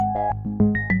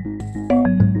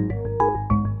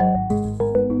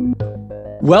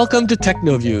Welcome to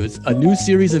TechnoViews, a new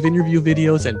series of interview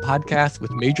videos and podcasts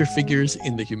with major figures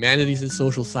in the humanities and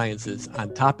social sciences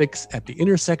on topics at the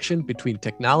intersection between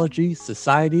technology,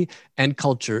 society, and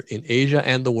culture in Asia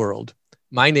and the world.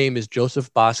 My name is Joseph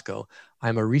Bosco.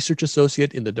 I'm a research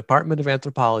associate in the Department of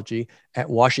Anthropology at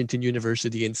Washington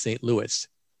University in St. Louis.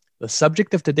 The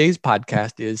subject of today's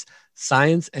podcast is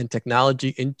Science and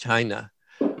Technology in China.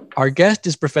 Our guest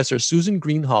is Professor Susan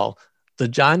Greenhalgh, the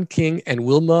John King and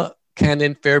Wilma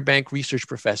Cannon Fairbank Research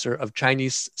Professor of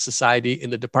Chinese Society in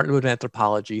the Department of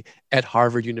Anthropology at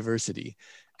Harvard University,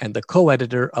 and the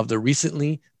co-editor of the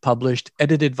recently published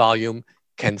edited volume,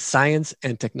 Can Science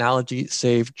and Technology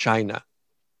Save China?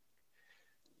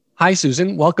 Hi,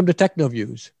 Susan. Welcome to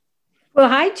TechnoViews. Well,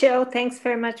 hi, Joe. Thanks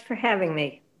very much for having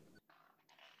me.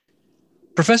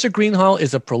 Professor Greenhalgh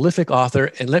is a prolific author,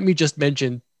 and let me just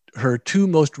mention her two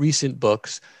most recent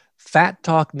books, Fat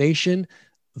Talk Nation,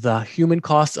 The Human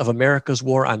Costs of America's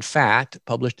War on Fat,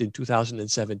 published in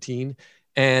 2017,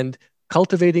 and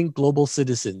Cultivating Global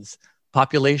Citizens,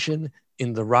 Population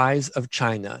in the Rise of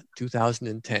China,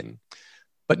 2010.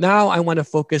 But now I want to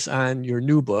focus on your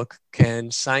new book,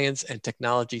 Can Science and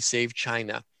Technology Save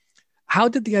China? How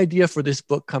did the idea for this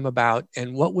book come about,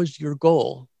 and what was your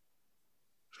goal?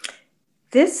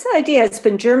 This idea has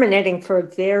been germinating for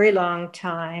a very long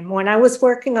time. When I was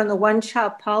working on the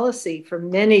one-child policy for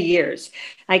many years,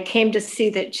 I came to see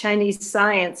that Chinese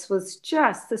science was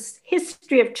the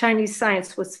history of Chinese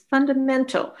science was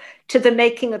fundamental to the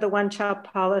making of the one-child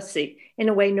policy in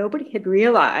a way nobody had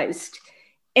realized.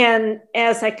 And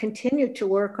as I continued to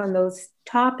work on those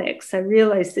topics, I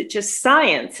realized that just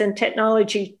science and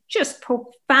technology just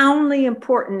profoundly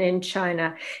important in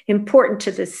China, important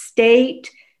to the state.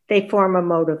 They form a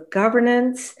mode of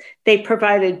governance. They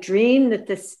provide a dream that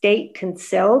the state can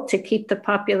sell to keep the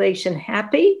population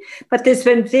happy. But there's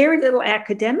been very little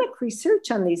academic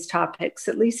research on these topics,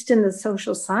 at least in the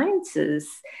social sciences.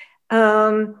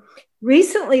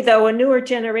 Recently, though, a newer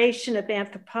generation of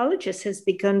anthropologists has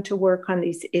begun to work on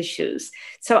these issues.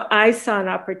 So I saw an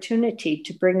opportunity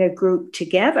to bring a group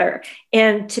together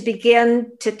and to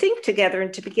begin to think together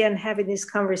and to begin having these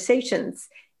conversations,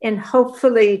 and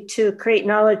hopefully to create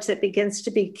knowledge that begins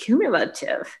to be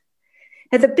cumulative.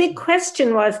 And the big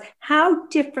question was, how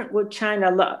different would China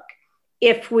look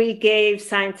if we gave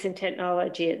science and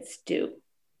technology its due?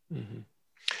 Mm-hmm.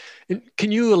 And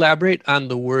can you elaborate on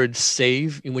the word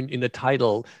save in the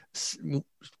title?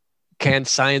 Can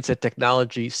science and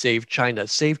technology save China?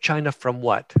 Save China from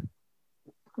what?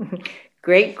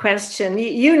 Great question.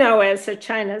 You know, as a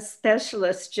China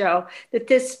specialist, Joe, that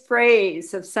this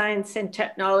phrase of science and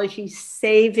technology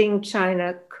saving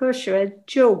China, 科学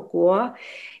救国,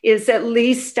 is at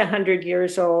least 100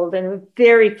 years old and a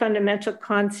very fundamental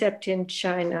concept in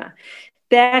China.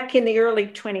 Back in the early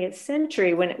 20th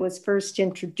century, when it was first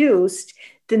introduced,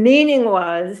 the meaning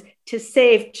was to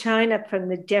save China from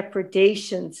the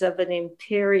depredations of an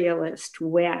imperialist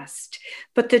West.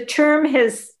 But the term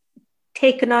has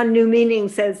taken on new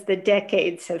meanings as the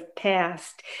decades have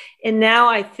passed. And now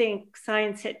I think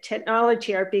science and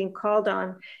technology are being called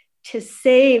on to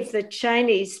save the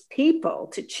Chinese people,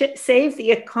 to save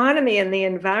the economy and the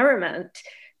environment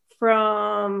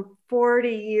from 40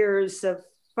 years of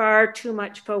far too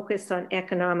much focus on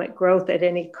economic growth at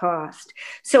any cost.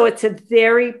 So it's a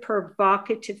very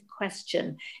provocative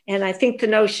question. And I think the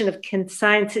notion of can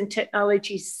science and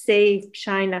technology save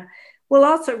China will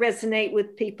also resonate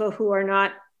with people who are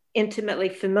not intimately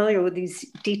familiar with these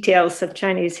details of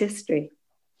Chinese history.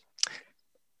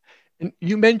 And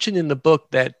you mentioned in the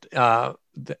book that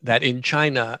that in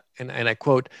China, and I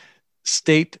quote,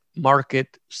 state,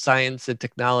 market, science, and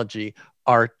technology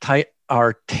are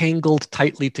tangled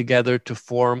tightly together to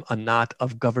form a knot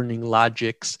of governing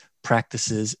logics,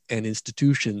 practices, and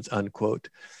institutions, unquote.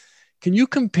 Can you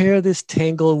compare this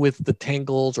tangle with the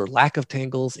tangles or lack of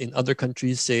tangles in other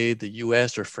countries, say the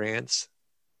US or France?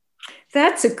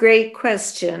 That's a great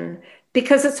question,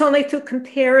 because it's only through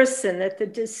comparison that the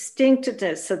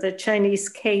distinctiveness of the Chinese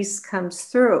case comes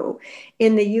through.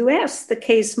 In the US, the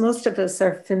case most of us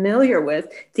are familiar with,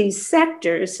 these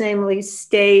sectors, namely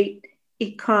state,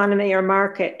 economy or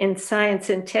market, and science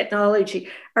and technology,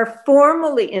 are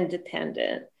formally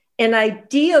independent. And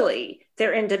ideally,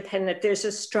 they're independent. There's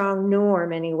a strong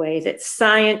norm anyway that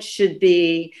science should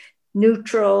be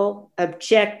neutral,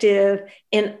 objective,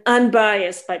 and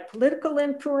unbiased by political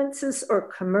influences or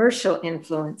commercial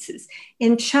influences.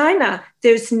 In China,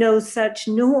 there's no such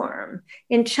norm.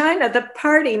 In China, the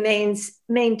party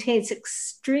maintains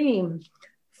extreme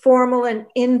formal and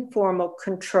informal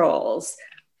controls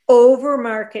over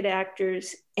market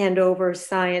actors and over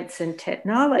science and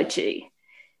technology.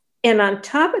 And on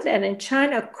top of that, in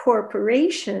China,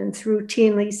 corporations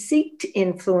routinely seek to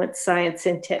influence science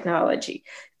and technology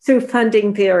through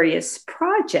funding various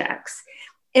projects.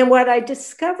 And what I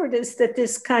discovered is that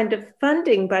this kind of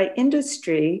funding by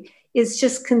industry is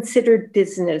just considered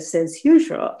business as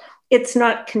usual. It's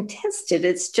not contested,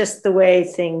 it's just the way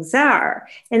things are.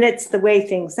 And it's the way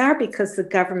things are because the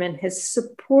government has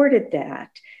supported that.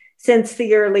 Since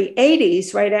the early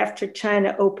 80s, right after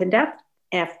China opened up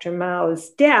after Mao's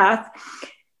death,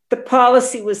 the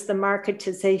policy was the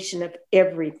marketization of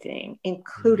everything,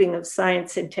 including of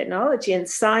science and technology. And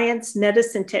science,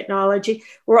 medicine, technology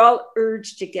were all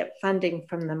urged to get funding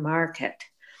from the market.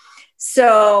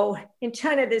 So in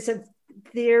China, there's a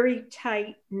very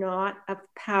tight knot of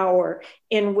power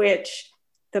in which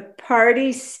the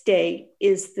party state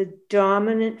is the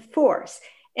dominant force.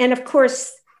 And of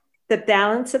course, the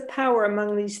balance of power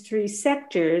among these three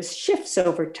sectors shifts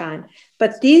over time.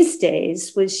 But these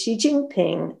days, with Xi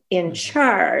Jinping in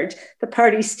charge, the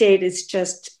party state has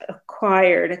just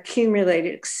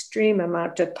accumulated extreme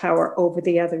amount of power over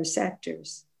the other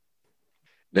sectors.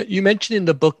 Now, you mentioned in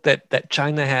the book that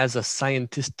China has a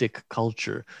scientistic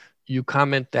culture. You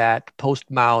comment that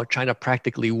post-Mao, China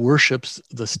practically worships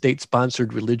the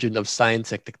state-sponsored religion of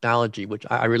science and technology, which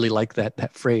I really like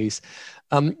that phrase.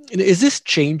 Is this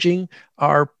changing?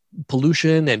 Are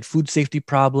pollution and food safety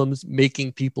problems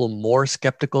making people more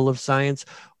skeptical of science?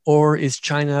 Or is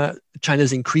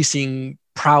China's increasing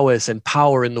prowess and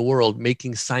power in the world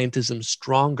making scientism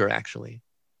stronger, actually?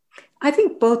 I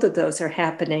think both of those are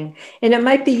happening. And it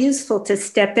might be useful to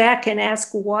step back and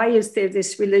ask, why is there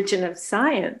this religion of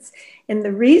science? And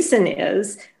the reason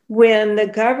is when the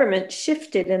government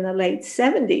shifted in the late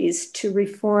 70s to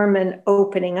reform and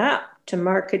opening up to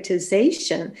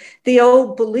marketization, the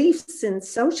old beliefs in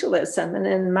socialism and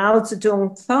in Mao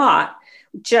Zedong thought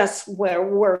just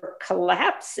were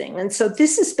collapsing. And so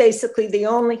this is basically the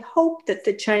only hope that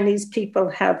the Chinese people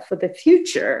have for the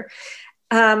future.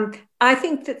 I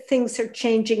think that things are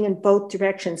changing in both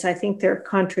directions. I think there are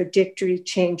contradictory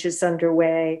changes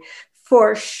underway.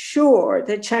 For sure,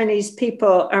 the Chinese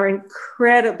people are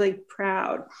incredibly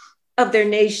proud of their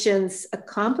nation's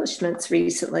accomplishments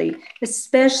recently,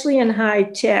 especially in high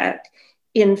tech,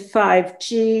 in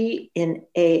 5G, in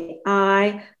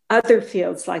AI, other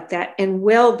fields like that, and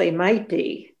well, they might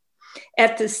be.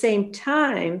 At the same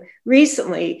time,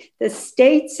 recently, the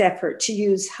state's effort to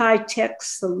use high-tech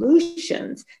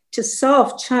solutions to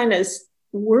solve China's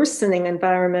worsening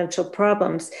environmental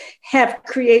problems have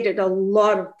created a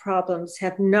lot of problems,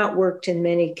 have not worked in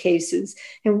many cases,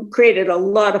 and created a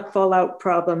lot of fallout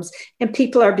problems. And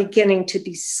people are beginning to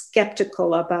be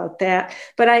skeptical about that.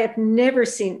 But I have never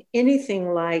seen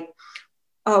anything like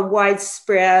a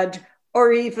widespread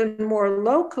or even more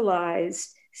localized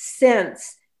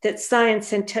sense that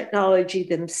science and technology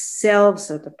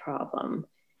themselves are the problem.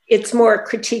 It's more a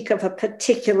critique of a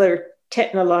particular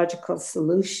technological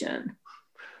solution.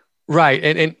 Right.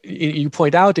 And you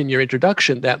point out in your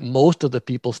introduction that most of the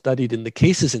people studied in the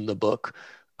cases in the book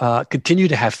continue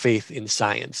to have faith in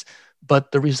science,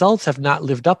 but the results have not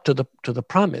lived up to the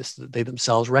promise. They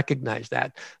themselves recognize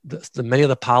that. Many of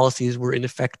the policies were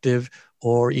ineffective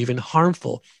or even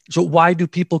harmful. So why do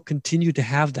people continue to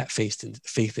have that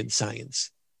faith in science?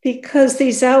 Because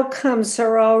these outcomes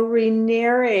are all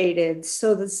re-narrated,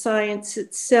 so the science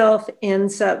itself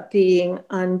ends up being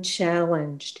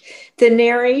unchallenged. The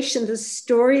narration, the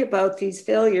story about these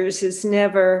failures is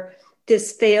never,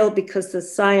 this failed because the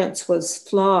science was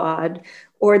flawed,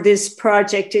 or this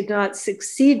project did not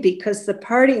succeed because the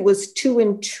party was too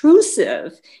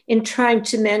intrusive in trying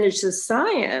to manage the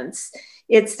science.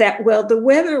 It's that, well, the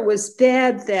weather was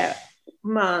bad that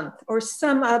month, or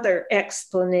some other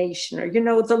explanation, or,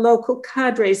 the local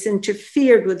cadres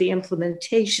interfered with the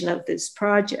implementation of this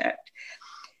project.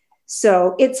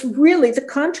 So it's really the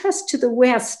contrast to the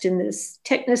West in this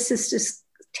technicistic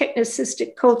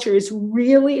culture is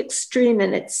really extreme,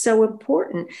 and it's so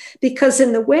important because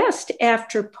in the West,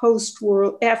 after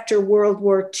World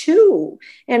War II,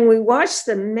 and we watched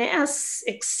the mass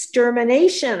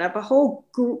extermination of a whole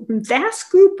vast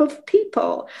group of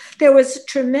people, there was a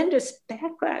tremendous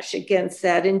backlash against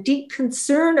that and deep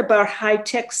concern about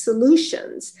high-tech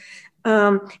solutions.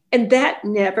 And that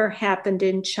never happened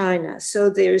in China. So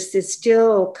there's this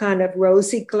still kind of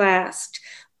rosy-glassed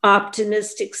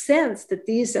optimistic sense that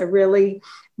these are really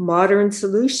modern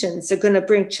solutions. They're going to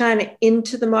bring China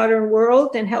into the modern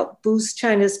world and help boost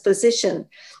China's position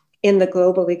in the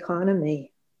global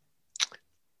economy.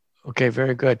 Okay,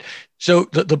 very good. So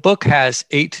the book has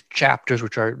 8 chapters,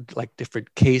 which are like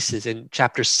different cases. And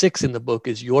chapter 6 in the book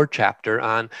is your chapter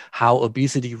on how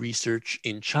obesity research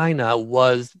in China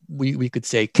was, we could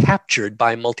say, captured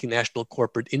by multinational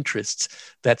corporate interests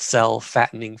that sell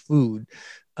fattening food,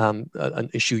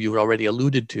 an issue you already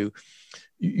alluded to.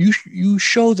 You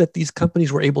show that these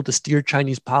companies were able to steer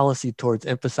Chinese policy towards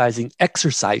emphasizing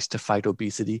exercise to fight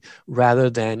obesity rather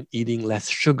than eating less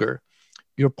sugar.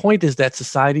 Your point is that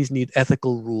societies need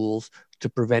ethical rules to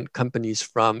prevent companies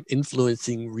from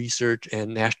influencing research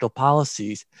and national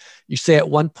policies. You say at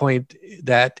one point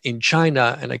that in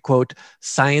China, and I quote,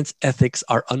 science ethics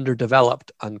are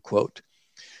underdeveloped, unquote.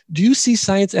 Do you see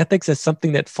science ethics as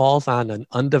something that falls on an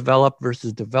undeveloped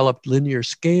versus developed linear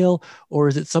scale, or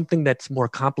is it something that's more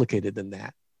complicated than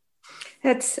that?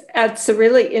 That's a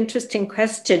really interesting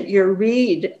question. Your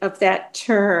read of that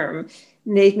term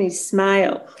made me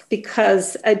smile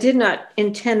because I did not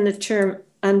intend the term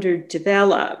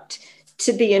underdeveloped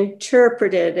to be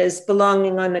interpreted as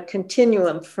belonging on a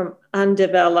continuum from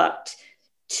undeveloped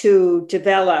to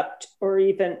developed or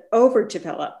even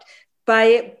overdeveloped.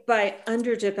 By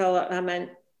underdeveloped, I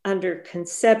mean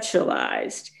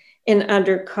underconceptualized and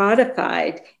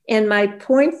undercodified. And my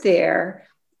point there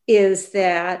is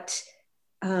that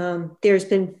there's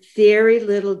been very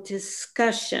little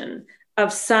discussion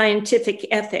of scientific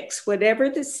ethics, whatever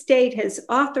the state has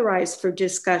authorized for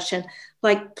discussion,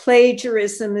 like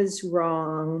plagiarism is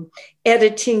wrong,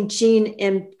 editing gene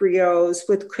embryos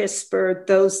with CRISPR,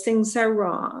 those things are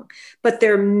wrong. But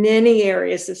there are many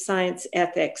areas of science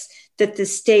ethics that the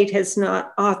state has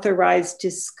not authorized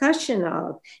discussion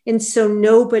of. And so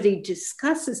nobody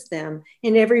discusses them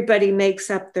and everybody makes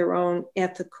up their own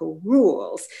ethical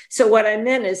rules. So what I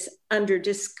meant is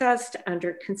under-discussed,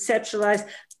 under-conceptualized,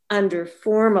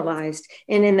 under-formalized.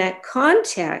 And in that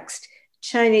context,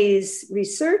 Chinese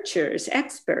researchers,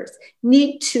 experts,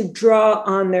 need to draw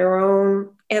on their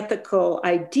own ethical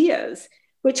ideas,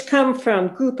 which come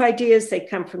from group ideas, they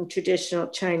come from traditional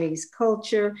Chinese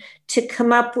culture, to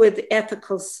come up with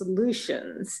ethical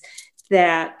solutions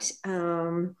that,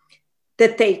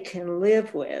 that they can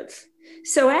live with.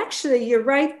 So actually, you're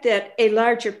right that a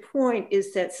larger point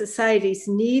is that societies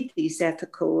need these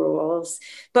ethical rules.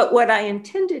 But what I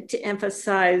intended to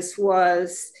emphasize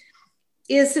was,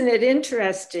 isn't it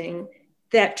interesting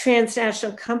that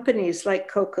transnational companies like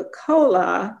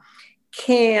Coca-Cola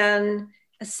can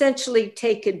essentially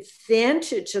take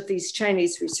advantage of these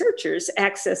Chinese researchers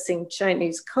accessing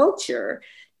Chinese culture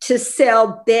to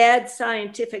sell bad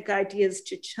scientific ideas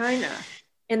to China.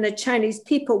 And the Chinese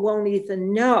people won't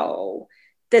even know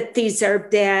that these are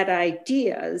bad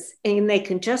ideas, and they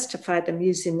can justify them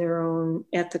using their own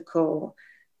ethical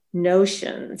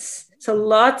notions. So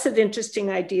lots of interesting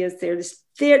ideas there.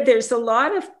 There's a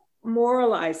lot of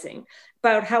moralizing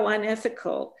about how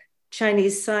unethical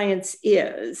Chinese science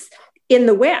is. In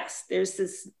the West, there's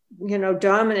this,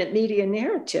 dominant media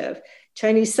narrative.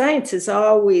 Chinese science is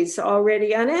always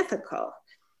already unethical.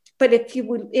 But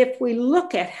if we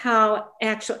look at how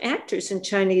actual actors in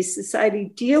Chinese society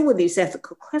deal with these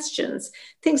ethical questions,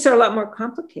 things are a lot more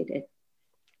complicated.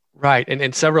 Right.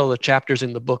 And several of the chapters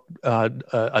in the book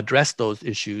address those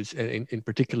issues, in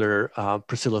particular,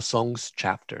 Priscilla Song's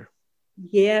chapter.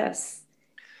 Yes,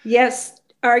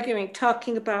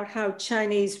 talking about how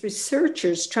Chinese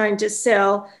researchers trying to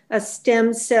sell a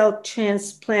stem cell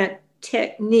transplant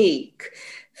technique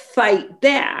fight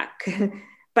back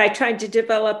by trying to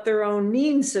develop their own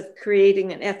means of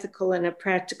creating an ethical and a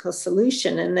practical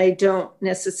solution. And they don't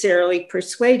necessarily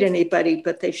persuade anybody,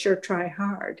 but they sure try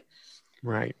hard.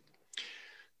 Right.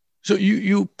 So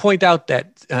you point out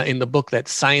that in the book that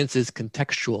science is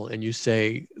contextual, and you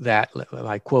say that,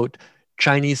 I quote,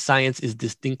 Chinese science is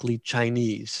distinctly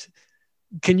Chinese.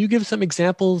 Can you give some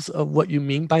examples of what you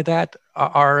mean by that?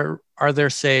 Are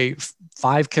there, say,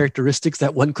 5 characteristics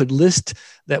that one could list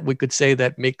that we could say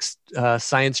that makes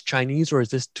science Chinese, or is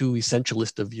this too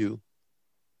essentialist a view?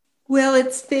 Well,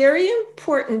 it's very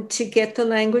important to get the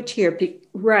language here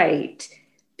right,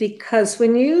 because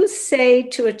when you say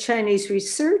to a Chinese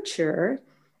researcher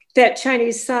that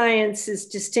Chinese science is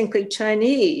distinctly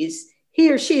Chinese, he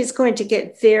or she is going to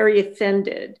get very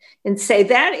offended and say,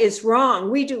 that is wrong.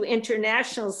 We do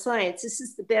international science. This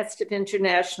is the best of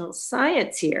international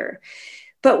science here.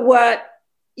 But what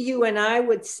you and I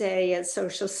would say as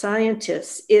social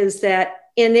scientists is that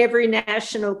in every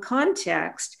national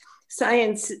context,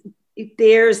 science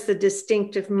bears the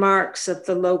distinctive marks of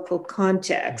the local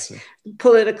context,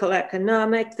 political,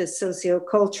 economic, the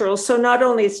sociocultural. So not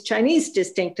only is Chinese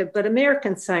distinctive, but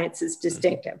American science is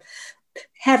distinctive.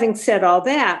 Having said all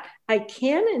that, I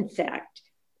can, in fact,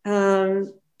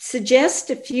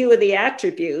 suggest a few of the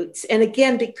attributes. And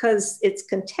again, because it's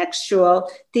contextual,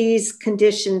 these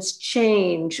conditions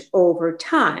change over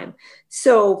time.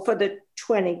 So for the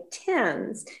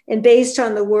 2010s, and based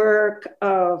on the work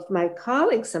of my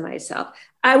colleagues and myself,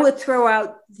 I would throw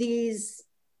out these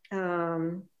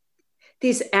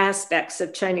aspects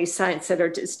of Chinese science that are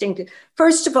distinctive.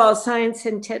 First of all, science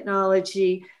and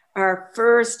technology are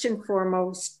first and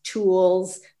foremost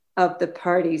tools of the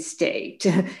party state.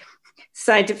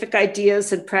 Scientific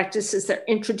ideas and practices are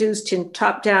introduced in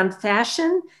top-down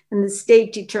fashion, and the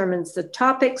state determines the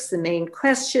topics, the main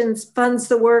questions, funds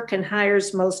the work, and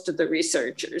hires most of the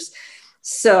researchers.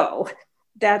 So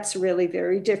that's really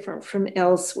very different from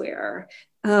elsewhere.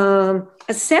 A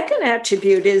second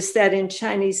attribute is that in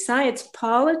Chinese science,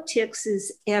 politics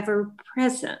is ever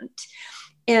present.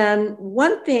 And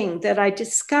one thing that I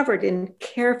discovered in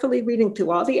carefully reading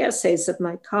through all the essays of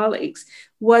my colleagues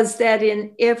was that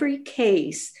in every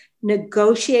case,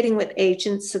 negotiating with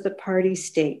agents of the party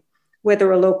state,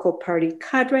 whether a local party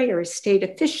cadre or a state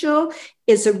official,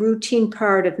 is a routine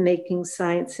part of making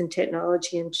science and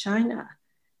technology in China.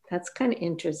 That's kind of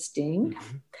interesting.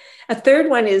 Mm-hmm. A third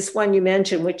one is one you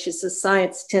mentioned, which is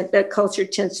that culture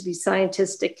tends to be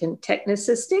scientistic and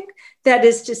technicistic. That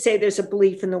is to say, there's a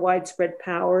belief in the widespread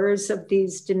powers of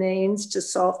these domains to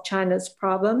solve China's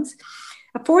problems.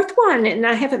 A fourth one, and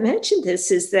I haven't mentioned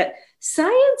this, is that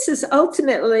science is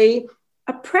ultimately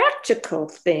a practical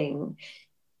thing.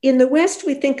 In the West,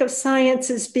 we think of science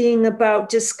as being about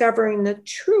discovering the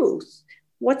truth.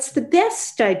 What's the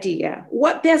best idea?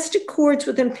 What best accords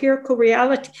with empirical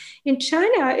reality? In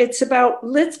China, it's about,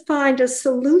 let's find a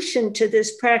solution to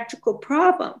this practical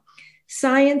problem.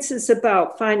 Science is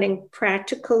about finding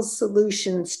practical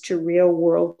solutions to real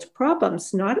world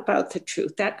problems, not about the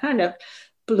truth. That kind of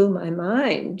blew my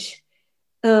mind.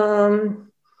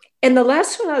 And the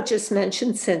last one I'll just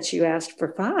mention, since you asked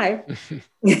for 5,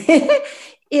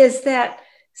 is that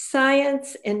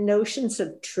science and notions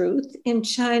of truth in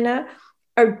China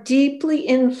are deeply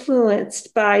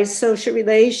influenced by social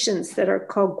relations that are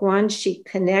called guanxi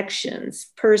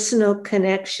connections, personal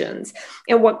connections,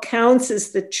 and what counts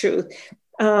as the truth.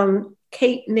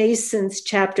 Kate Mason's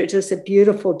chapter does a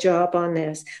beautiful job on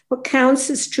this. What counts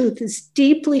as truth is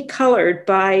deeply colored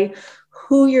by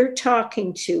who you're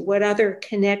talking to, what other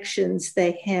connections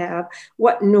they have,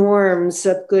 what norms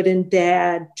of good and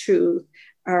bad truth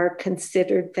are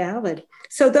considered valid.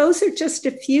 So those are just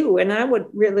a few, and I would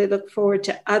really look forward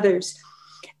to others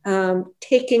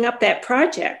taking up that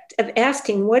project of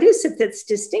asking, what is it that's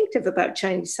distinctive about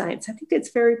Chinese science? I think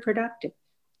it's very productive.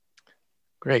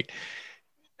 Great.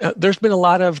 There's been a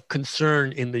lot of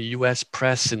concern in the US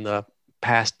press in the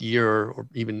past year, or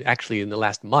even actually in the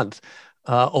last month,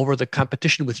 over the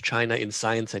competition with China in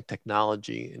science and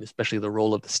technology, and especially the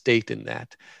role of the state in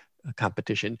that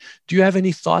competition. Do you have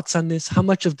any thoughts on this? How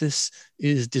much of this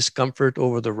is discomfort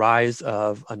over the rise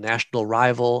of a national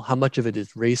rival? How much of it is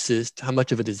racist? How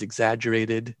much of it is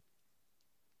exaggerated?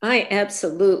 I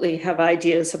absolutely have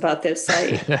ideas about this.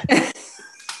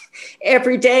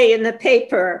 Every day in the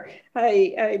paper,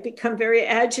 I become very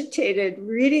agitated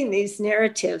reading these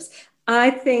narratives.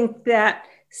 I think that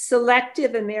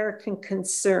selective American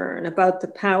concern about the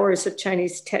powers of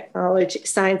Chinese technology,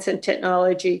 science and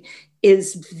technology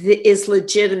is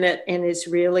legitimate and is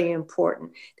really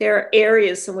important. There are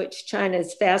areas in which China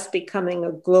is fast becoming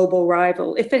a global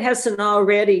rival, if it hasn't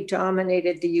already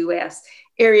dominated the US.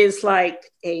 Areas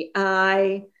like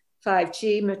AI,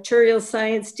 5G, material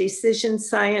science, decision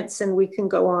science, and we can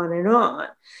go on and on.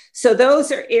 So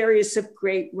those are areas of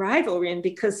great rivalry, and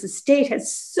because the state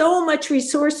has so much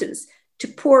resources to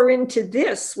pour into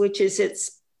this, which is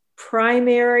its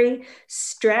primary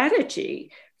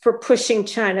strategy for pushing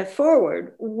China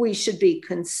forward, we should be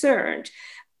concerned.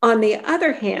 On the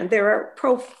other hand, there are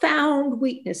profound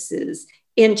weaknesses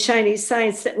in Chinese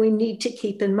science that we need to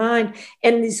keep in mind.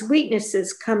 And these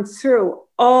weaknesses come through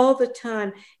all the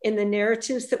time in the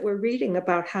narratives that we're reading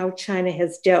about how China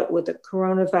has dealt with the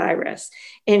coronavirus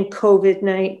and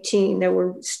COVID-19. There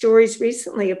were stories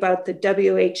recently about the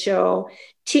WHO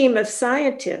team of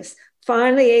scientists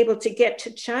finally able to get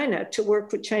to China to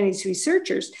work with Chinese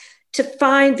researchers to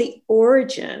find the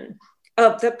origin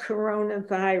of the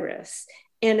coronavirus.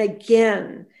 And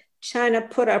again, China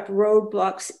put up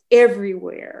roadblocks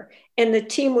everywhere. And the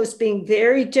team was being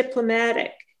very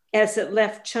diplomatic as it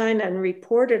left China and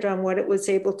reported on what it was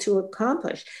able to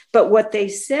accomplish. But what they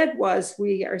said was,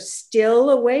 we are still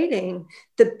awaiting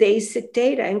the basic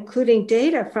data, including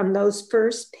data from those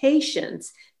first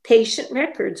patients, patient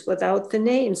records without the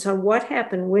names on what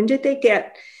happened. When did they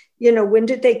get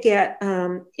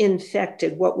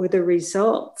infected? What were the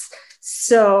results?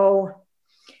 So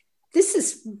this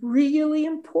is really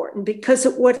important because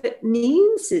what it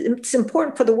means, it's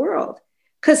important for the world,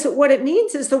 because what it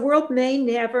means is the world may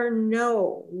never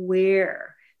know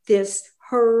where this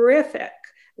horrific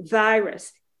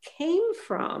virus came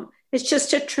from. It's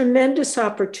just a tremendous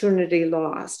opportunity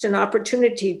lost, an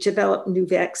opportunity to develop new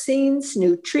vaccines,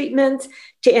 new treatments,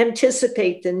 to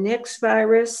anticipate the next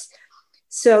virus.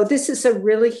 So this is a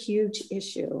really huge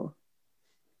issue.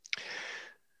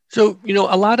 So,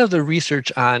 a lot of the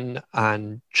research on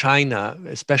China,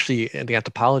 especially in the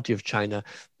anthropology of China,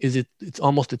 it's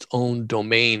almost its own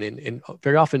domain. And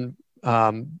very often,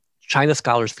 China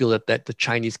scholars feel that the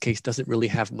Chinese case doesn't really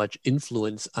have much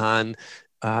influence on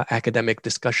academic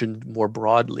discussion more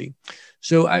broadly.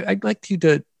 So I'd like you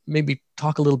to maybe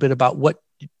talk a little bit about what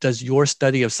does your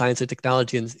study of science and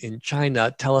technology in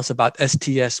China tell us about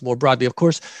STS more broadly? Of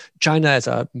course, China as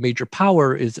a major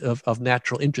power is of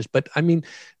natural interest, but I mean,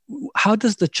 how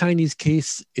does the Chinese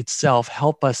case itself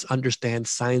help us understand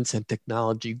science and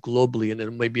technology globally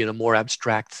and maybe in a more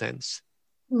abstract sense?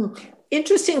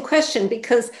 Interesting question,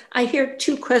 because I hear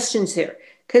two questions here.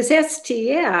 Because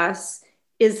STS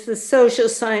is the social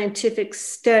scientific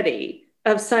study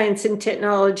of science and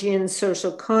technology in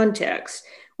social context,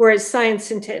 whereas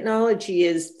science and technology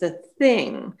is the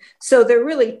thing. So there are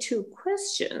really two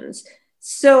questions.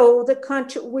 So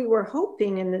we were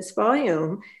hoping in this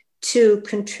volume to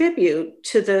contribute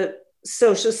to the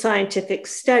social scientific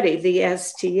study, the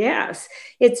STS.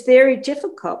 It's very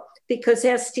difficult because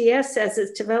STS, as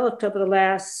it's developed over the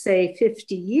last, say,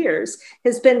 50 years,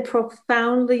 has been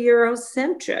profoundly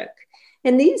Eurocentric.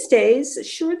 And these days,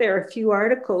 sure, there are a few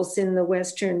articles in the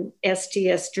Western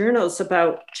STS journals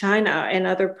about China and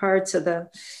other parts of the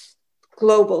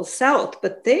global South,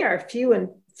 but they are few and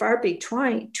far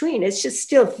between. It's just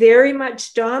still very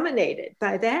much dominated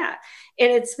by that.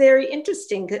 And it's very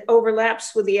interesting. It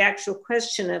overlaps with the actual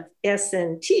question of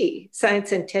S&T,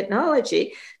 science and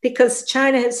technology, because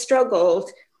China has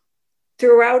struggled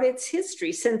throughout its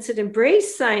history since it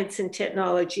embraced science and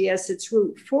technology as its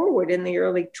route forward in the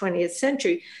early 20th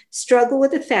century, struggle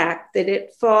with the fact that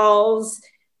it falls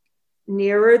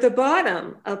nearer the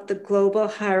bottom of the global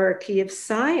hierarchy of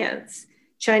science.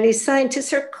 Chinese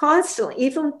scientists are constantly,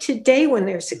 even today when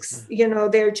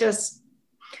they're just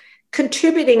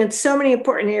contributing in so many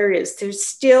important areas, they're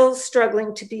still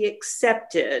struggling to be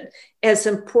accepted as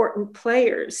important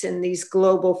players in these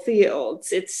global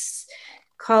fields.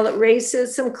 Call it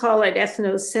racism, call it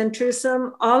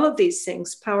ethnocentrism, all of these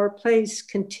things, power plays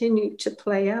continue to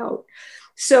play out.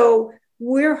 So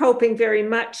we're hoping very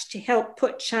much to help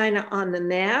put China on the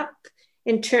map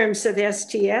in terms of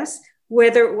STS.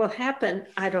 Whether it will happen,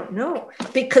 I don't know,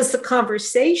 because the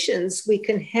conversations we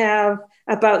can have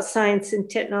about science and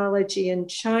technology in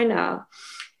China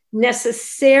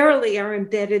necessarily are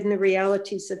embedded in the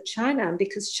realities of China,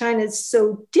 because China is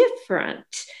so different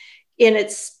in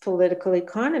its political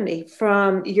economy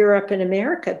from Europe and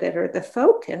America that are the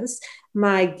focus.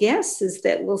 My guess is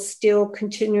that we'll still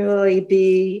continually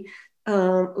be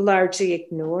largely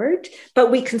ignored,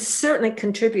 but we can certainly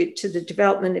contribute to the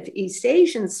development of East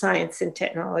Asian science and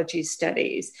technology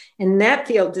studies. And that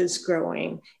field is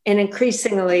growing and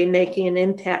increasingly making an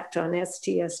impact on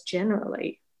STS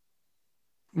generally.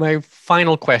 My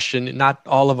final question, not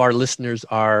all of our listeners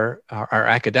are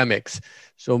academics.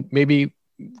 So maybe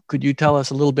could you tell us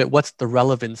a little bit what's the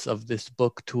relevance of this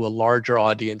book to a larger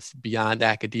audience beyond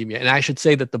academia? And I should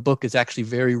say that the book is actually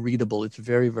very readable. It's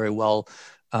very, very well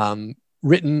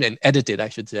written and edited, I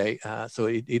should say. So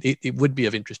it would be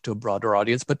of interest to a broader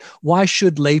audience. But why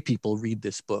should lay people read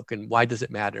this book, and why does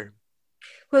it matter?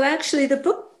 Well, actually, the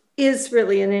book is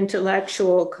really an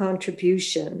intellectual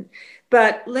contribution.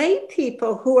 But lay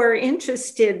people who are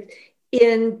interested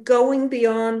in going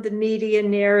beyond the media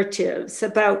narratives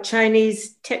about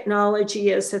Chinese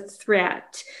technology as a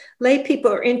threat, lay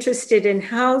people are interested in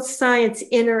how science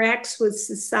interacts with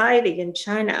society in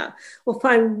China, will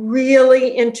find really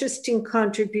interesting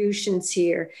contributions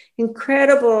here,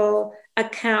 incredible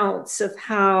accounts of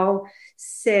how,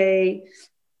 say,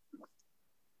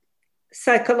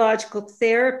 psychological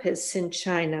therapists in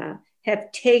China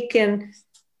have taken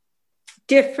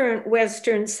different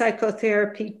Western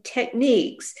psychotherapy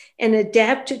techniques and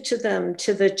adapted to them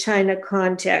to the China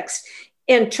context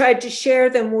and tried to share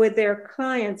them with their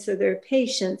clients or their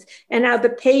patients, and how the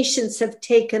patients have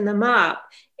taken them up,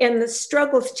 and the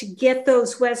struggles to get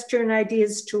those Western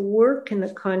ideas to work in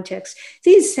the context.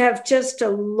 These have just a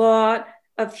lot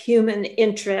of human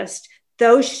interest.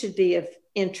 Those should be of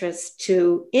interest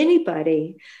to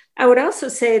anybody. I would also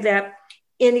say that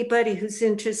anybody who's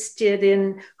interested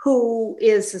in who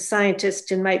is a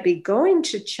scientist and might be going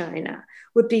to China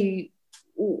would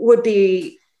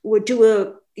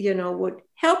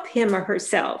help him or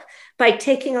herself by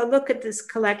taking a look at this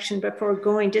collection before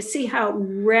going, to see how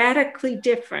radically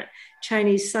different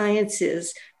Chinese science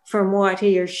is from what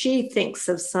he or she thinks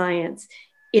of science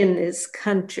in this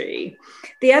country.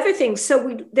 The other thing,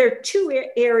 there are two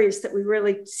areas that we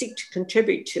really seek to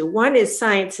contribute to. One is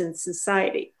science and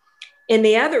society. And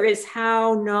the other is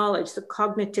how knowledge, the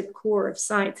cognitive core of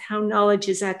science, how knowledge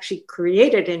is actually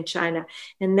created in China.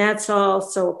 And that's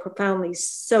also a profoundly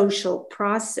social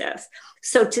process.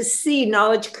 So to see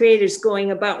knowledge creators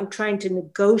going about and trying to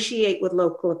negotiate with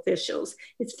local officials,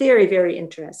 it's very, very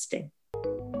interesting.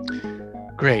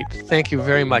 Great. Thank you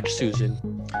very much, Susan.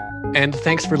 And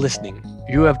thanks for listening.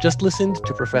 You have just listened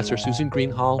to Professor Susan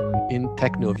Greenhalgh in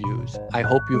Technoviews. I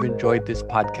hope you've enjoyed this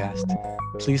podcast.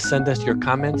 Please send us your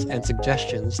comments and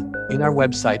suggestions in our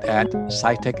website at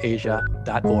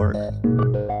scitechasia.org.